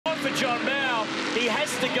for John Bow. He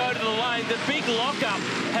has to go to the lane. The big lockup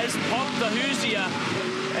has popped the Hoosier,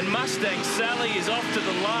 and Mustang Sally is off to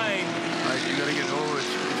the lane. Mate, you got to get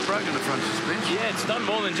it's broken the front suspension. Yeah, it's done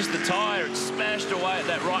more than just the tyre. It's smashed away at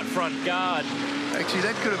that right front guard. Actually,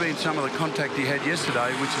 that could have been some of the contact he had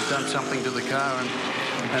yesterday, which has done something to the car,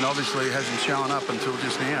 and obviously hasn't shown up until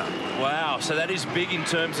just now. Wow, so that is big in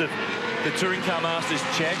terms of the Touring Car Masters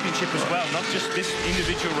Championship as well, not just this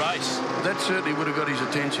individual race. That certainly would have got his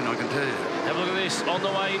attention, I can tell you. Have a look at this, on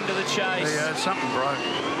the way into the chase. Yeah, something broke.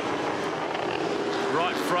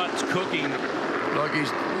 Right front's cooking. Like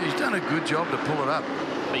he's done a good job to pull it up.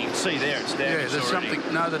 But you can see there it's damaged. Yeah, there's already.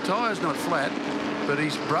 something. No, the tyre's not flat, but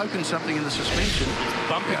he's broken something in the suspension.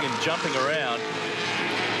 Bumping and jumping around.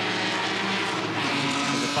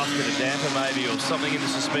 There's a bucket of damper maybe, or something in the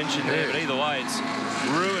suspension there, but either way it's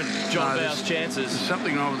ruined John Bow's chances. There's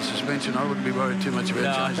something wrong with the suspension. I wouldn't be worried too much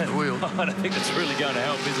about changing the wheel. I don't think that's really going to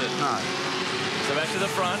help, is it? No. So back to the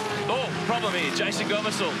front. Oh, problem here. Jason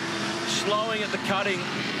Gomersall slowing at the cutting.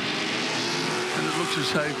 And it looks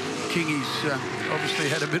as though Kingy's obviously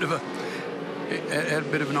had a bit of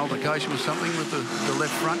an altercation with something with the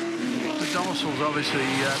left front. But Donaldson's obviously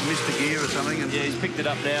missed a gear or something. And, yeah, he's picked it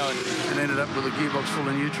up now and ended up with a gearbox full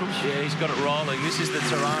of neutrals. Yeah, he's got it rolling. This is the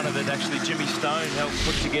Tirana that actually Jimmy Stone helped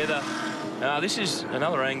put together. This is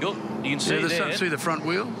another angle. You can see there. See the front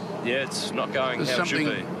wheel? Yeah, it's not going how it should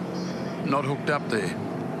be. Not hooked up there.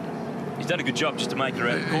 He's done a good job just to make it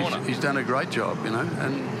around the corner. He's done a great job, you know,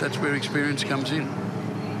 and that's where experience comes in.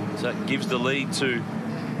 So it gives the lead to...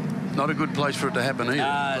 Not a good place for it to happen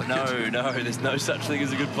either. No, there's no such thing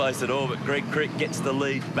as a good place at all, but Greg Crick gets the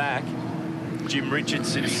lead back. Jim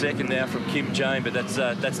Richards in second now from Kim Jane, but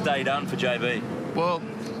that's day done for JB. Well,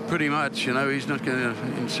 pretty much, you know, he's not going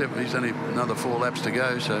to... He's only another 4 laps to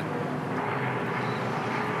go, so...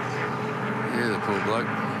 Yeah, the poor bloke.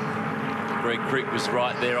 Greg Crick was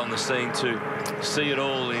right there on the scene to see it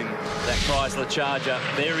all in that Chrysler Charger.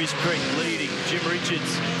 There is Crick leading. Jim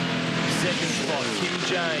Richards, second spot. Kim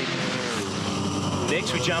Jane.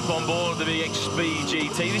 Next, we jump on board the BXB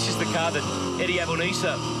GT. This is the car that Eddie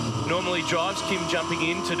Abonisa normally drives. Kim jumping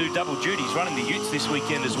in to do double duty. He's running the Utes this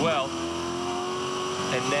weekend as well.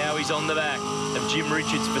 And now he's on the back of Jim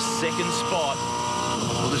Richards for second spot.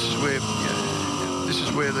 Well, this is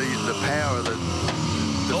where the power of the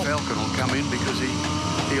Falcon will come in, because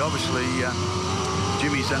he obviously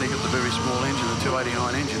Jimmy's only got the very small engine, the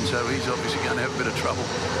 289 engine, so he's obviously going to have a bit of trouble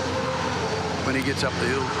when he gets up the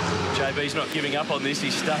hill. JB's not giving up on this.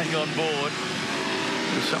 He's staying on board.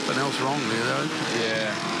 There's something else wrong there, though.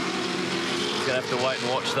 Yeah. He's going to have to wait and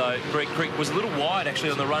watch, though. Greg Crick was a little wide,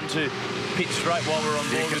 actually, on the run to pit straight while we're on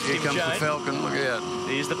board with Kim Jane. Here comes the Falcon. Look out.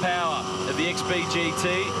 Here's the power of the XB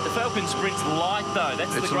GT. The Falcon Sprint's light, though.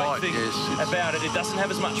 That's the great thing about it. It doesn't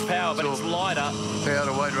have as much power, but it's lighter. Power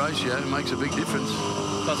to weight ratio makes a big difference.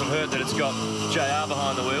 Doesn't hurt that it's got JR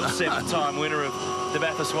behind the wheel, 7-time winner of the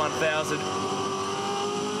Bathurst 1000.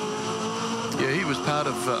 Yeah, he was part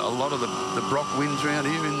of a lot of the Brock wins around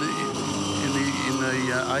here in the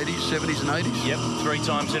 80s, 70s and 80s. Yep, 3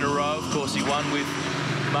 times in a row. Of course, he won with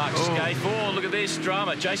Mark Scaife. Oh, look at this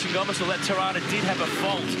drama. Jason Gomersall, that Tirana did have a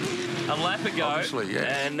fault a lap ago. Obviously, yes.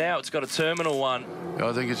 And now it's got a terminal one.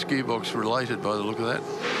 I think it's gearbox related by the look of that.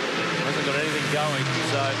 Hasn't got anything going.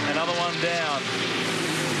 So another one down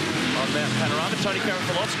on Mount Panorama. Tony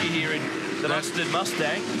Karafalowski here in the Mustard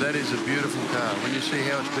Mustang. That is a beautiful car. When you see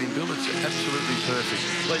how it's been built, it's absolutely perfect.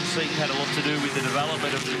 Glenn Seaton had a lot to do with the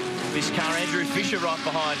development of this car. Andrew Fisher right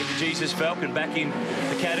behind him, the Jesus Falcon, back in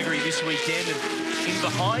the category this weekend. And in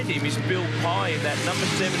behind him is Bill Pye in that number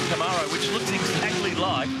 7 Camaro, which looks exactly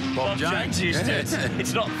like Bob Jane's used to.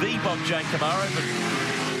 It's not the Bob Jane Camaro, but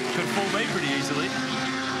could fool me pretty easily.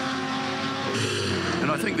 And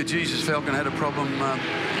I think the Jesus Falcon had a problem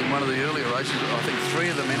in one of the earlier races. I think 3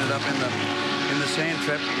 of them ended up in the sand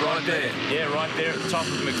trap right there. Yeah, right there at the top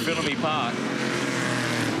of McPhillamy Park.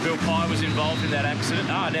 Bill Pye was involved in that accident.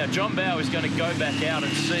 Now John Bow is going to go back out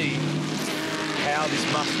and see how this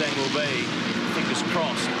Mustang will be. Fingers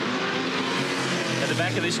crossed. At the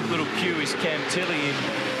back of this little queue is Cam Tilley in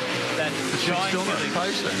that giant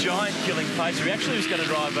killing pacer. He actually was going to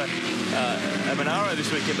drive a Monaro this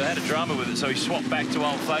weekend, but had a drama with it, so he swapped back to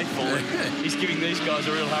Old Faithful. He's giving these guys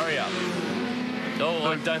a real hurry up. Oh,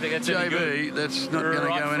 I don't think that's any good. That's not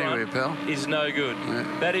going to go anywhere, pal. Is no good.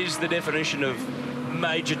 Yeah. That is the definition of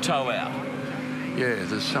major tow out. Yeah,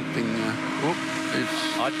 there's something.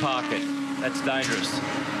 I'd park it. That's dangerous.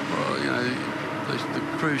 Well, you know, the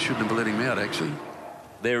crew shouldn't have let him out, actually.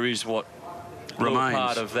 There is what remains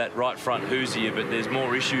part of that right front Hoosier, but there's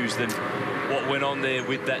more issues than what went on there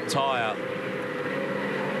with that tyre.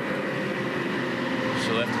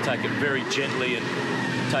 he'll have to take it very gently and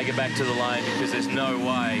take it back to the lane, because there's no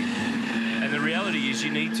way. And the reality is you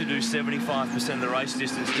need to do 75% of the race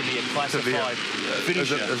distance to be a classified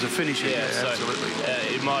finisher. As a finisher, yeah, so, absolutely.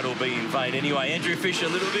 It might all be in vain. Anyway, Andrew Fisher a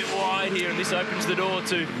little bit wide here, and this opens the door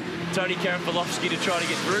to Tony Karafalowski to try to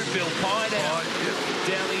get through. Bill Pye now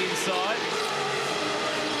down the inside.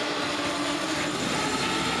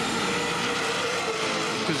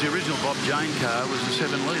 Because the original Bob Jane car was a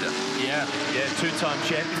 7-litre. Yeah, two-time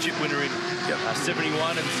championship winner in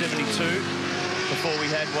 71 and 72. Before we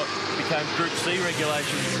had what became Group C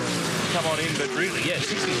regulations come on in, but really,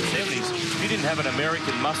 60s and 70s, if you didn't have an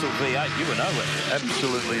American muscle V8, you were nowhere.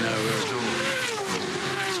 Absolutely nowhere at all.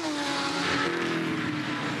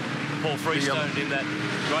 Paul Freestone in that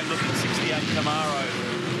great-looking 68 Camaro,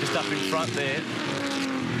 just up in front there.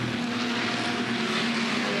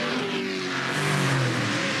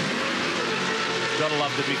 Gotta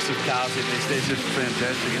love the mix of cars in this. There's just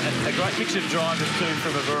fantastic. A great mix of drivers too,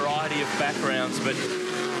 from a variety of backgrounds, but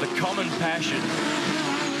the common passion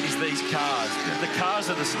is these cars. The cars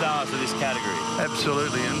are the stars of this category.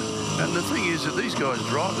 Absolutely, and the thing is that these guys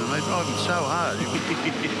drive them. They drive them so hard.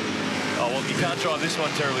 Oh, well, you can't drive this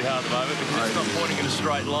one terribly hard at the moment because it's not pointing in a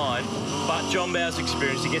straight line. But John Bow's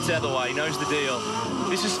experience, he gets out of the way, he knows the deal.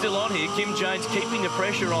 This is still on here. Kim James keeping the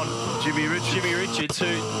pressure on Jimmy Richards,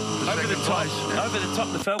 who over the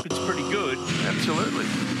top, the Falcon's pretty good. Absolutely.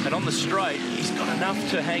 And on the straight, he's got enough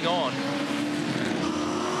to hang on.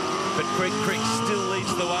 But Craig Crick still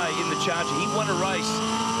leads the way in the Charger. He won a race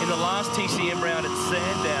in the last TCM round at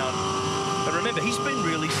Sandown. But remember, he's been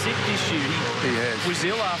really sick this year. He has. Was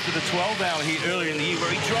ill after the 12-hour here earlier in the year, where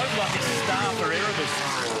he drove like a star for Erebus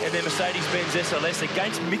and their Mercedes-Benz SLS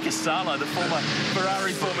against Mika Salo, the former Ferrari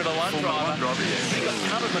Formula One driver. He got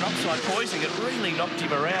carbon monoxide poisoning. It really knocked him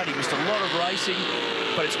around. He missed a lot of racing,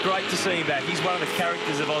 but it's great to see him back. He's one of the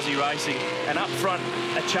characters of Aussie racing. And up front,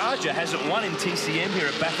 a Charger hasn't won in TCM here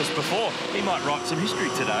at Bathurst before. He might write some history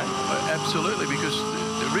today. Absolutely, because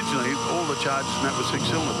originally all the Chargers and that was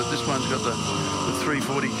 6-cylinder, but this one's got the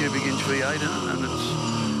 340 cubic inch V8 in it, and it's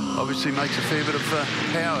obviously makes a fair bit of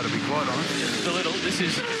power, to be quite honest. Just a little. This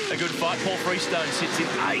is a good fight. Paul Freestone sits in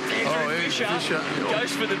 8th. Andrew Fisher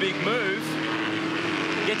goes for the big move.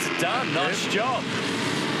 Gets it done. Nice job.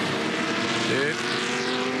 Yeah.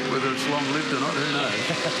 Whether it's long-lived or not, who knows?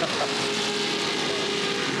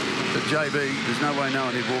 But JB, there's no way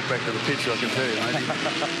knowing he'd walk back to the pitch, I can tell you, mate.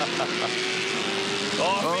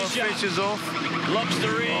 Fisher's off.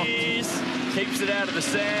 Lobster is. Keeps it out of the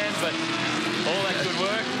sand, but all that good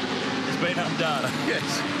work has been undone. Yes.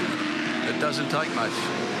 It doesn't take much.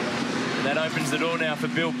 And that opens the door now for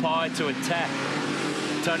Bill Pye to attack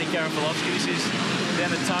Tony Karafalowski. This is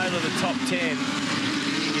down the tail of the top 10.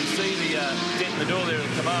 You can see the dent in the door there in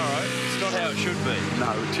the Camaro. It's not how it should be.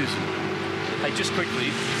 No, it isn't. Hey, just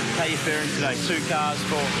quickly, how you faring today? 2 cars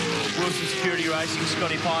for Wilson Security Racing,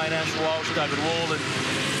 Scotty Pye and Ash Walsh, David Wall and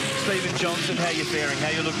Stephen Johnson. How you faring?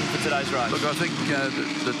 How you looking for today's race? Look, I think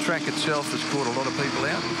the track itself has caught a lot of people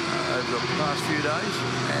out over the past few days,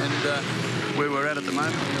 and where we're at the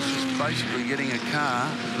moment is just basically getting a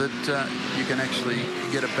car that you can actually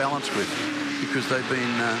get a balance with, because they've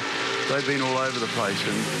been all over the place,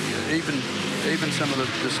 and even some of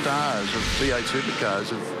the stars of V8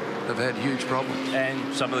 Supercars have had huge problems.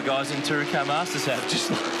 And some of the guys in Touring Masters have,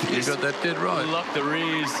 just like this. You got that dead right. Lock the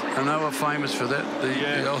rears. And they were famous for that.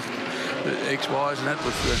 The old XYs and that,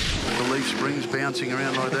 with the leaf springs bouncing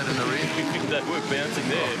around like that in the rear. They were bouncing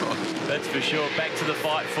there. That's for sure. Back to the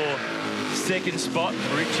fight for second spot.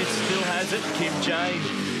 Richards still has it. Kim Jane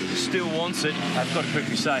still wants it. I've got to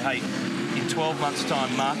quickly say, hey, in 12 months'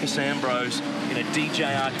 time, Marcus Ambrose in a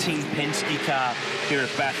DJR Tim Penske car here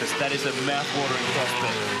at Bathurst. That is a mouth-watering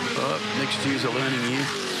prospect. Next year's a learning year,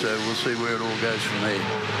 so we'll see where it all goes from there.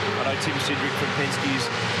 I know Tim Sidrick from Penske is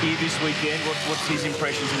here this weekend. What's his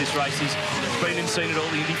impressions of this race? He's been and seen it all,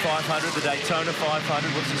 the Indy 500, the Daytona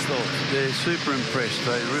 500. What's his thoughts? They're super impressed.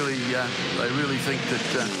 They really think that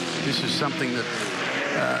this is something that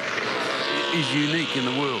is unique in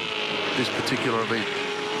the world, this particular event.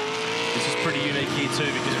 This is pretty unique here too,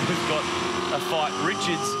 because we've got a fight.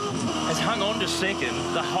 Richards has hung on to second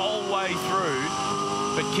the whole way through,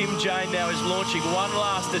 but Kim Jane now is launching one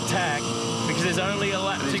last attack because there's only a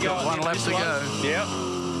lap to go. One lap to go. Yep.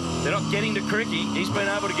 They're not getting to Cricky. He's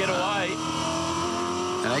been able to get away.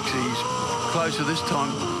 And actually, he's closer this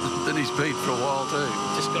time than he's been for a while too.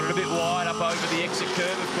 Just got it a bit wide up over the exit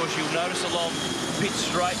curve. Of course, you'll notice along pit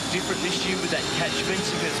straight, different this year with that catch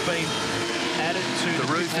fencing that's been added to the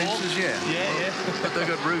roof fences. Yeah. But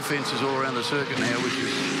they've got roof fences all around the circuit now, which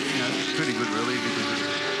is pretty good really,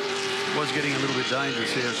 because was getting a little bit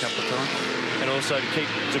dangerous here a couple of times. And also to keep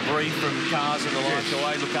debris from cars and the like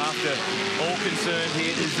away. Look after all concerned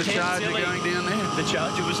here. Is the Charger going down there? The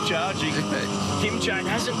Charger was charging. Kim Jane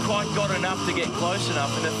hasn't quite got enough to get close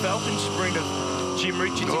enough, and the Falcon sprint of Jim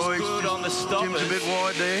Richards is good on the stoppers. Jim's a bit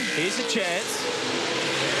wide there. Here's a chance.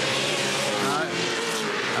 No.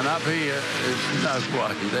 And up here, there's no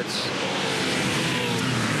way. That's...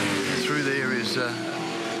 Through there is a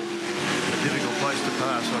difficult place to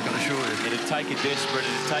pass, I can assure you. It'd take a desperate,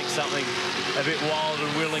 it'd take something a bit wild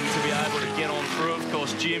and willing to be able to get on through. Of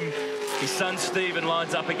course, Jim, his son Stephen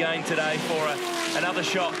lines up again today for another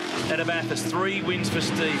shot at a Bathurst. 3 wins for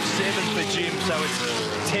Steve, 7 for Jim, so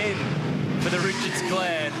it's 10 for the Richards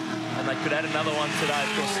clan. And they could add another one today. Of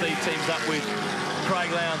course, Steve teams up with Craig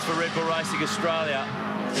Lowndes for Red Bull Racing Australia.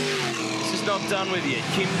 This is not done with yet.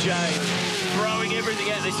 Kim Jane throwing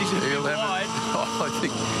everything at this. He's a bit wide. I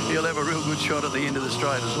think he'll have a real good shot at the end of the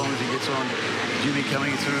straight as long as he gets on Jimmy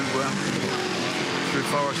coming through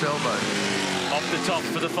Forest Elbow. Off the top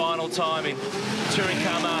for the final time in Touring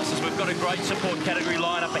Car Masters. We've got a great support category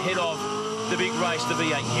lineup ahead of the big race, the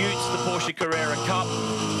V8 Utes, the Porsche Carrera Cup,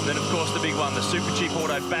 then of course the big one, the Super Cheap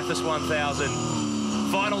Auto Bathurst 1000.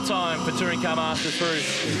 Final time for Touring Car Masters through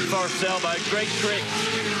Forest Elbow. Greg Crick.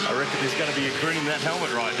 I reckon there's going to be a grin in that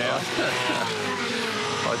helmet right now.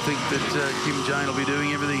 I think that Kim Jane will be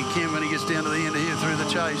doing everything he can when he gets down to the end of here through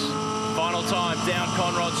the chase. Final time, down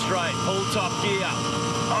Conrod Straight, pull top gear,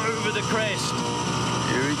 over the crest.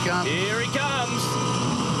 Here he comes. Here he comes.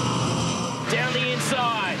 Down the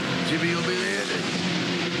inside. Jimmy will be there.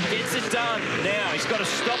 Gets it done. Now he's got to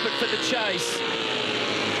stop it for the chase.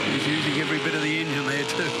 He's using every bit of the engine there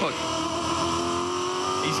too.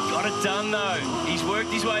 He's got it done though. He's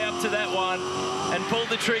worked his way up to that one and pulled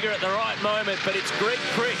the trigger at the right moment, but it's Greg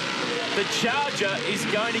Crick. The Charger is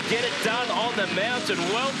going to get it done on the mountain.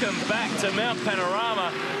 Welcome back to Mount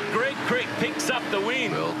Panorama. Greg Crick picks up the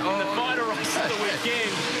win in the final race of the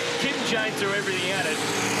weekend. Kim Jane threw everything at it,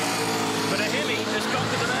 but a Hemi has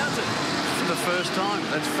conquered the mountain. For the first time.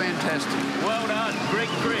 That's fantastic. Well done,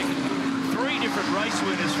 Greg Crick. 3 different race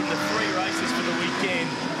winners from the 3 races for the weekend.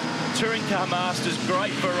 Touring Car Masters,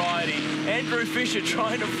 great variety. Andrew Fisher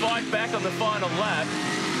trying to fight back on the final lap.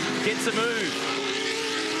 Gets a move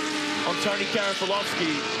on Tony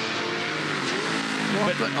Karafilovsky.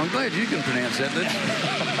 Well, I'm glad you can pronounce that.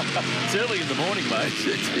 It's early in the morning, mate.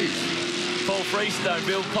 It is. Paul Freestone,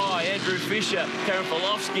 Bill Pye, Andrew Fisher,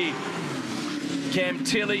 Karafilovsky, Cam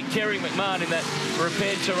Tilley, Kerry McMahon in that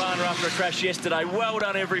repaired Tirana after a crash yesterday. Well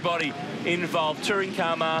done, everybody involved. Touring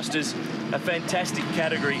Car Masters, a fantastic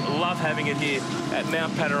category. Love having it here at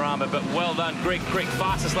Mount Panorama, but well done. Greg Crick,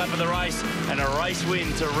 fastest lap of the race, and a race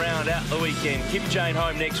win to round out the weekend. Kim Jane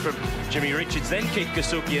home next from Jimmy Richards, then Keith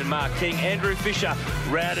Kasuki and Mark King. Andrew Fisher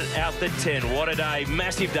rounded out the 10. What a day,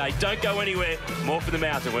 massive day. Don't go anywhere. More for the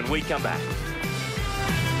mountain when we come back.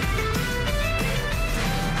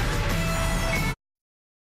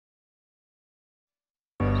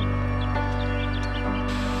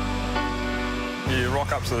 You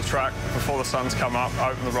rock up to the track before the sun's come up,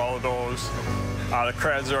 open the roller doors. The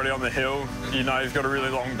crowd's already on the hill. You know you've got a really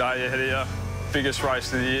long day ahead of you. Biggest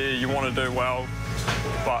race of the year, you want to do well,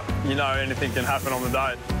 but you know anything can happen on the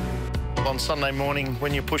day. On Sunday morning,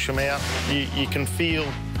 when you push them out, you can feel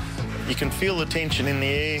the tension in the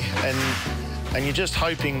air, and you're just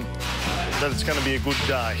hoping that it's going to be a good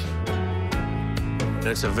day.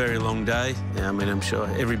 It's a very long day. I mean, I'm sure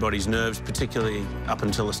everybody's nerves, particularly up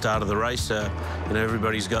until the start of the race. You know,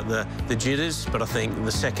 everybody's got the jitters, but I think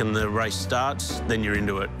the second the race starts, then you're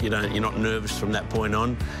into it. You're not nervous from that point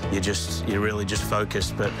on. You're really just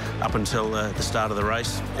focused. But up until the start of the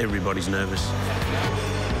race, everybody's nervous.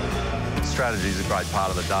 Strategy is a great part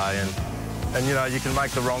of the day, and you know, you can make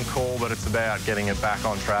the wrong call, but it's about getting it back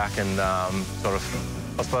on track and sort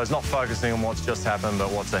of, I suppose, not focusing on what's just happened, but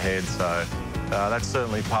what's ahead. So. That's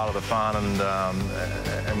certainly part of the fun,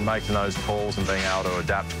 and making those calls and being able to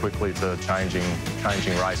adapt quickly to changing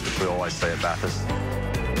race, which we always see at Bathurst.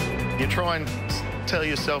 You try and tell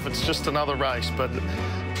yourself it's just another race, but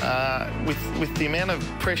with the amount of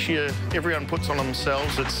pressure everyone puts on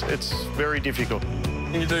themselves, it's very difficult.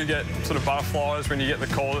 You do get sort of butterflies when you get the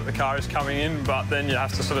call that the car is coming in, but then you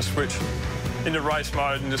have to sort of switch into race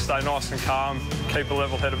mode and just stay nice and calm, keep a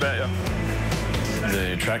level head about you.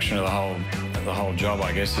 The attraction of the whole job,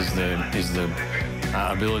 I guess, is the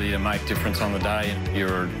ability to make difference on the day.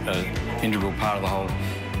 You're an integral part of the whole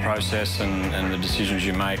process, and the decisions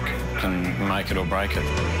you make can make it or break it.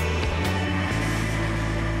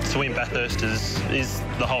 To win Bathurst is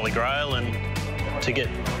the holy grail, and to get,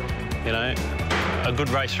 you know, a good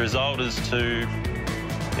race result is to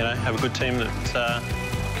you know, have a good team that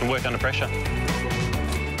can work under pressure.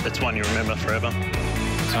 That's one you remember forever.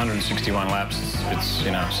 It's 161 laps. It's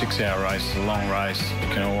you know, 6-hour race. It's a long race. You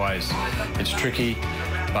can always, it's tricky,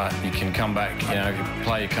 but you can come back. You know, if you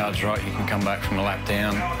play your cards right, you can come back from a lap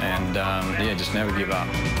down, and yeah, just never give up.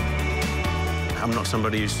 I'm not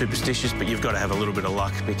somebody who's superstitious, but you've got to have a little bit of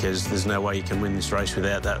luck, because there's no way you can win this race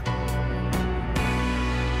without that.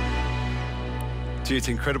 Gee, it's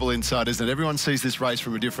incredible insight, isn't it? Everyone sees this race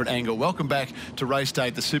from a different angle. Welcome back to race day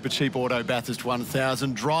at the Super Cheap Auto Bathurst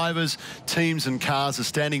 1000. Drivers, teams and cars are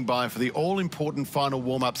standing by for the all-important final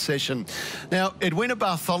warm-up session. Now, Edwina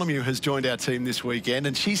Bartholomew has joined our team this weekend,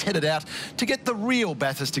 and she's headed out to get the real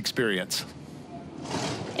Bathurst experience.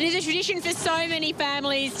 It is a tradition for so many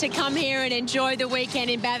families to come here and enjoy the weekend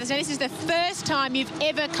in Bathurst. Now, this is the first time you've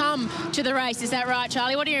ever come to the race. Is that right,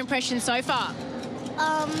 Charlie? What are your impressions so far?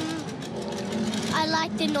 I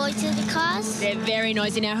like the noise of the cars. They're very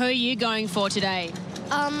noisy. Now, who are you going for today?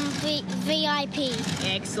 VIP.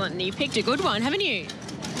 Excellent. And you picked a good one, haven't you?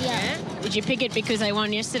 Yeah. Did you pick it because they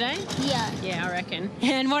won yesterday? Yeah. Yeah, I reckon.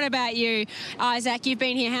 And what about you, Isaac? You've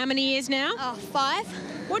been here how many years now? 5.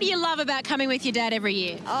 What do you love about coming with your dad every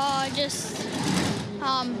year? Oh, just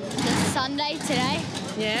the Sunday today.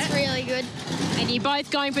 Yeah. It's really good. And you're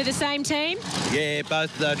both going for the same team? Yeah,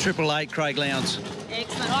 both 888 Craig Lowndes.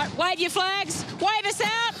 Excellent. All right, wave your flags. Wave us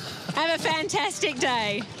out. Have a fantastic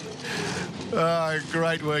day. Oh,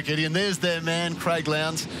 great work, Eddie. And there's their man, Craig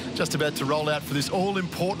Lowndes, just about to roll out for this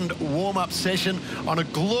all-important warm-up session on a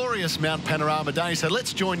glorious Mount Panorama day. So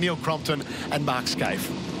let's join Neil Crompton and Mark Scaife.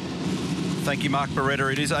 Thank you, Mark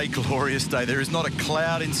Beretta. It is a glorious day. There is not a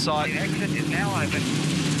cloud in sight. The exit is now open.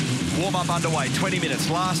 Warm-up underway, 20 minutes.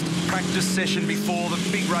 Last practice session before the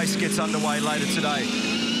big race gets underway later today.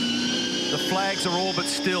 The flags are all but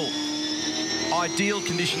still. Ideal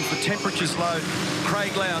conditions, the temperature's low.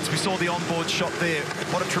 Craig Lowndes, we saw the onboard shot there.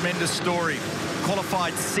 What a tremendous story.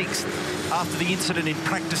 Qualified 6th after the incident in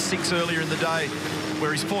practice 6 earlier in the day,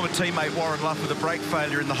 where his former teammate Warren Luff, with a brake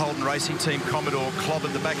failure in the Holden Racing Team Commodore,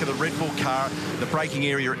 clobbered the back of the Red Bull car, the braking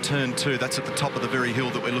area at turn 2. That's at the top of the very hill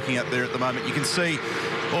that we're looking at there at the moment. You can see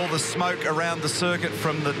all the smoke around the circuit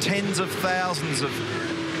from the tens of thousands of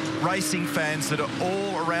racing fans that are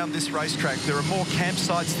all around this racetrack. There are more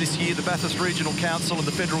campsites this year. The Bathurst Regional Council and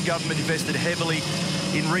the federal government invested heavily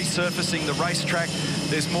in resurfacing the racetrack.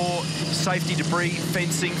 There's more safety debris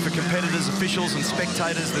fencing for competitors, officials and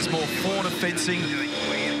spectators. There's more fauna fencing.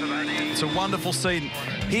 It's a wonderful scene.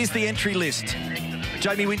 Here's the entry list.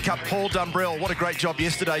 Jamie Whincup, Paul Dumbrell. What a great job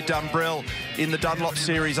yesterday, Dumbrell, in the Dunlop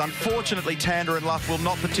Series. Unfortunately, Tander and Luff will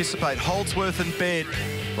not participate. Holdsworth and Baird.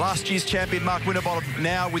 Last year's champion Mark Winterbottom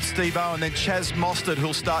now with Steve Owen, then Chaz Mostert,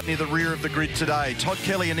 who'll start near the rear of the grid today. Todd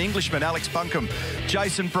Kelly, an Englishman, Alex Buncombe,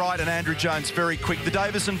 Jason Bright and Andrew Jones, very quick. The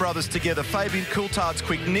Davison brothers together, Fabian Coulthard's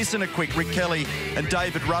quick, Nissen are quick, Rick Kelly and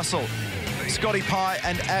David Russell. Scotty Pye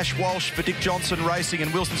and Ash Walsh for Dick Johnson Racing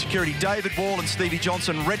and Wilson Security. David Wall and Stevie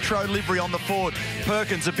Johnson, retro livery on the Ford.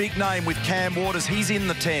 Perkins, a big name with Cam Waters, he's in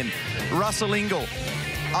the 10. Russell Ingle.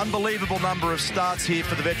 Unbelievable number of starts here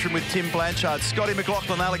for the veteran with Tim Blanchard. Scotty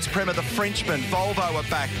McLaughlin, Alex Premer, the Frenchman. Volvo are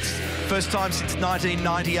back. First time since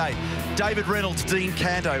 1998. David Reynolds, Dean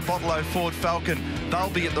Canto, Botlow Ford Falcon. They'll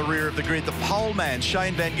be at the rear of the grid. The pole man,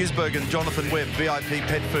 Shane Van Gisbergen and Jonathan Webb, VIP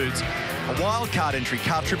Pet Foods. A wild card entry,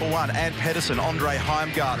 car 111, Ann Pedersen, Andre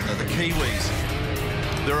Heimgartner, the Kiwis.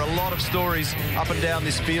 There are a lot of stories up and down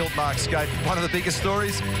this field, Mark Scaife. One of the biggest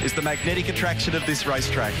stories is the magnetic attraction of this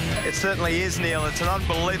racetrack. It certainly is, Neil. It's an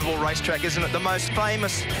unbelievable racetrack, isn't it? The most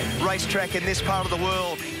famous racetrack in this part of the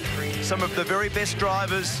world. Some of the very best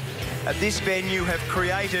drivers at this venue have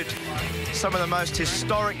created some of the most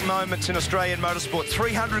historic moments in Australian motorsport.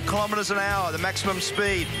 300 kilometres an hour, the maximum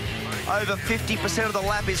speed. Over 50% of the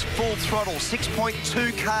lap is full throttle.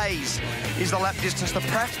 6.2 Ks is the lap distance. The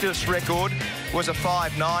practice record was a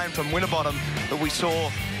 5.9 from Winterbottom, but we saw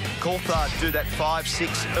Coulthard do that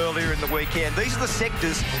 5.6 earlier in the weekend. These are the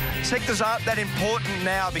sectors. Sectors aren't that important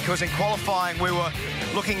now because in qualifying we were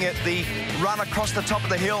looking at the run across the top of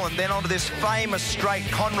the hill and then onto this famous straight,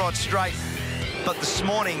 Conrod Straight. But this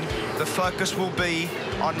morning, the focus will be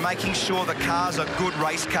on making sure the cars are good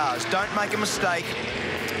race cars. Don't make a mistake.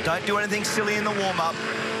 Don't do anything silly in the warm-up.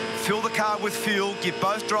 Fill the car with fuel, give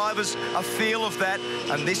both drivers a feel of that,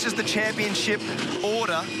 and this is the championship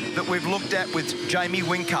order that we've looked at with Jamie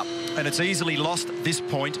Whincup. And it's easily lost this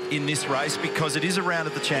point in this race because it is a round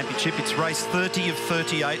of the championship. It's race 30 of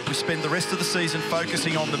 38. We spend the rest of the season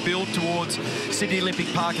focusing on the build towards Sydney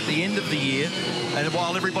Olympic Park at the end of the year. And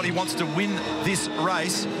while everybody wants to win this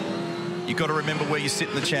race, you've got to remember where you sit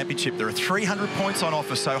in the championship. There are 300 points on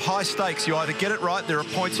offer, so high stakes. You either get it right, there are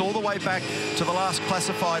points all the way back to the last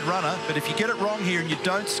classified runner, but if you get it wrong here and you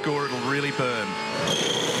don't score, it'll really burn.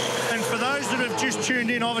 And for those that have just tuned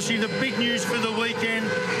in, obviously the big news for the weekend,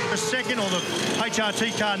 the second, or the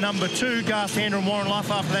HRT car number 2, Garth Tander and Warren Luff,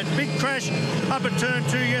 after that big crash up at turn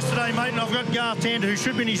 2 yesterday, mate. And I've got Garth Tander, who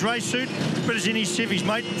should be in his race suit, but is in his civvies,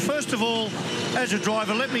 mate. First of all, as a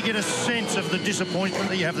driver, let me get a sense of the disappointment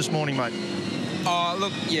that you have this morning, mate. Oh,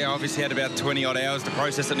 look, yeah, obviously had about 20-odd hours to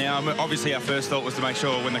process it now. Obviously, our first thought was to make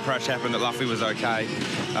sure when the crash happened that Luffy was okay,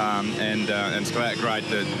 and it's great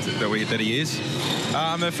that he is.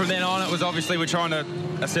 And from then on, it was obviously we're trying to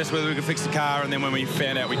assess whether we could fix the car, and then when we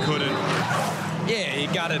found out we couldn't, yeah,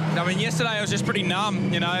 you gutted. I mean, yesterday I was just pretty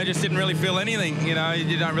numb, you know, I just didn't really feel anything, you know,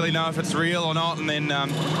 you don't really know if it's real or not. And then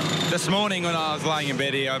this morning when I was laying in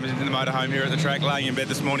bed here, I was in the motorhome here at the track, laying in bed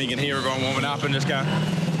this morning, you can hear everyone warming up and just go,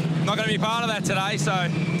 not going to be part of that today, so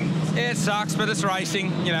yeah, it sucks, but it's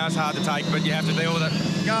racing. You know, it's hard to take, but you have to deal with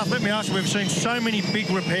it. Garth, let me ask you, we've seen so many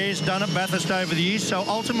big repairs done at Bathurst over the years, so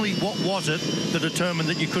ultimately what was it that determined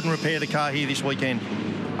that you couldn't repair the car here this weekend?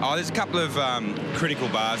 Oh, there's a couple of critical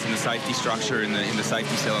bars in the safety structure in the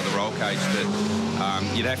safety cell of the roll cage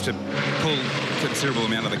that you'd have to pull a considerable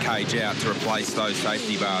amount of the cage out to replace those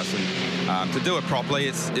safety bars. And to do it properly,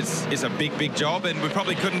 it's a big job, and we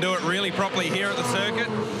probably couldn't do it really properly here at the circuit.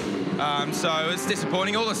 So it's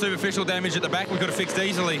disappointing. All the superficial damage at the back we could have fixed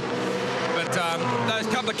easily, but those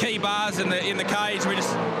couple of key bars in the cage we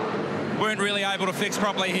just weren't really able to fix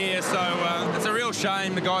properly here. So it's a real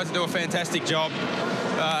shame. The guys do a fantastic job.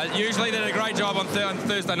 Usually they did a great job on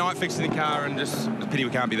Thursday night fixing the car, and just a pity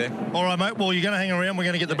we can't be there. All right, mate. Well, you're going to hang around. We're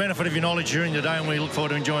going to get the benefit of your knowledge during the day, and we look forward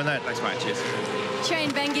to enjoying that. Thanks, mate. Cheers.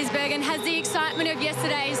 Shane Van Gisbergen, has the excitement of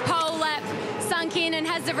yesterday's pole lap sunk in, and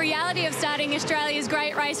has the reality of starting Australia's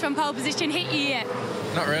great race from pole position hit you yet?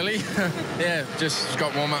 Not really. Yeah, just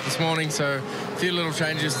got warm up this morning, so a few little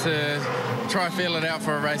changes to try feel it out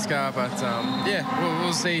for a race car, but yeah,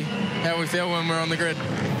 we'll see how we feel when we're on the grid.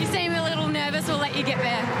 You seem a little nervous. We'll let you get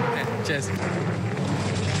there. Yeah, cheers.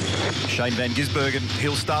 Shane Van Gisbergen,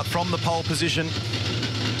 he'll start from the pole position.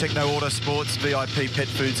 Techno Autosports VIP Pet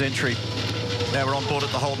Foods entry. Now we're on board at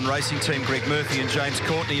the Holden Racing team. Greg Murphy and James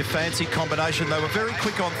Courtney, a fancy combination. They were very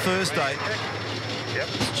quick on Thursday.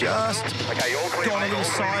 Just gone a little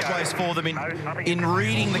sideways for them in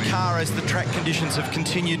reading the car as the track conditions have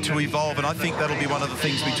continued to evolve, and I think that'll be one of the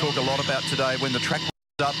things we talk a lot about today. When the track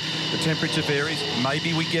warms up, the temperature varies,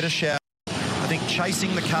 maybe we get a shower. I think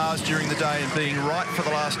chasing the cars during the day and being right for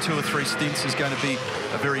the last 2 or 3 stints is going to be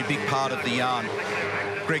a very big part of the yarn.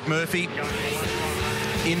 Greg Murphy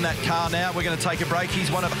in that car now. We're going to take a break.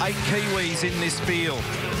 He's one of 8 Kiwis in this field.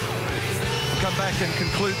 We'll come back and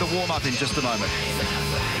conclude the warm-up in just a moment.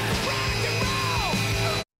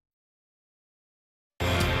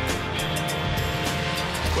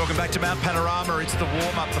 Welcome back to Mount Panorama. It's the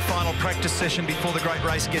warm-up, the final practice session before the great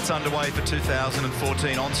race gets underway for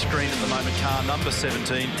 2014. On screen at the moment, car number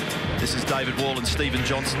 17. This is David Wall and Stephen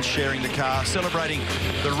Johnson sharing the car, celebrating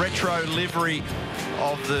the retro livery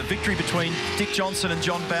of the victory between Dick Johnson and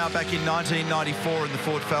John Bowe back in 1994 in the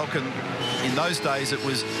Ford Falcon. In those days, it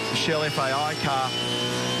was the Shell FAI car.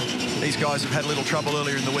 These guys have had a little trouble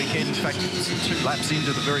earlier in the weekend. In fact, 2 laps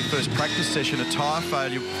into the very first practice session, a tyre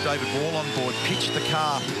failure. David Wall on board pitched the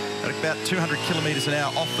car at about 200 kilometres an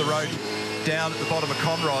hour off the road down at the bottom of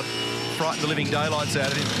Conrod. Frightened the living daylights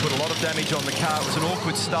out of him, put a lot of damage on the car. It was an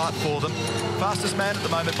awkward start for them. Fastest man at the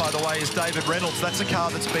moment, by the way, is David Reynolds. That's a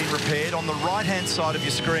car that's been repaired. On the right-hand side of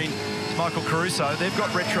your screen, Michael Caruso. They've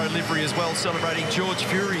got retro livery as well, celebrating George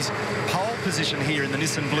Fury's pole position here in the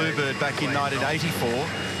Nissan Bluebird back in 1984.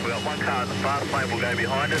 We've got one car in the fast lane, we'll go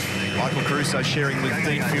behind us. Michael Caruso sharing with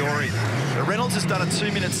Dean Fiore. Reynolds has done a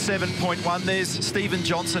 2 minutes 7.1. There's Stephen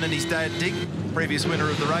Johnson and his dad, Dick, previous winner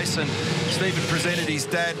of the race, and Stephen presented his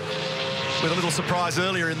dad with a little surprise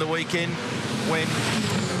earlier in the weekend when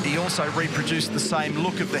he also reproduced the same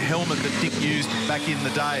look of the helmet that Dick used back in the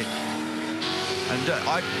day. And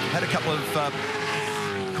I've had a couple of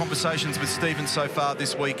conversations with Stephen so far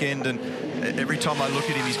this weekend, and every time I look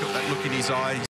at him, he's got that look in his eye.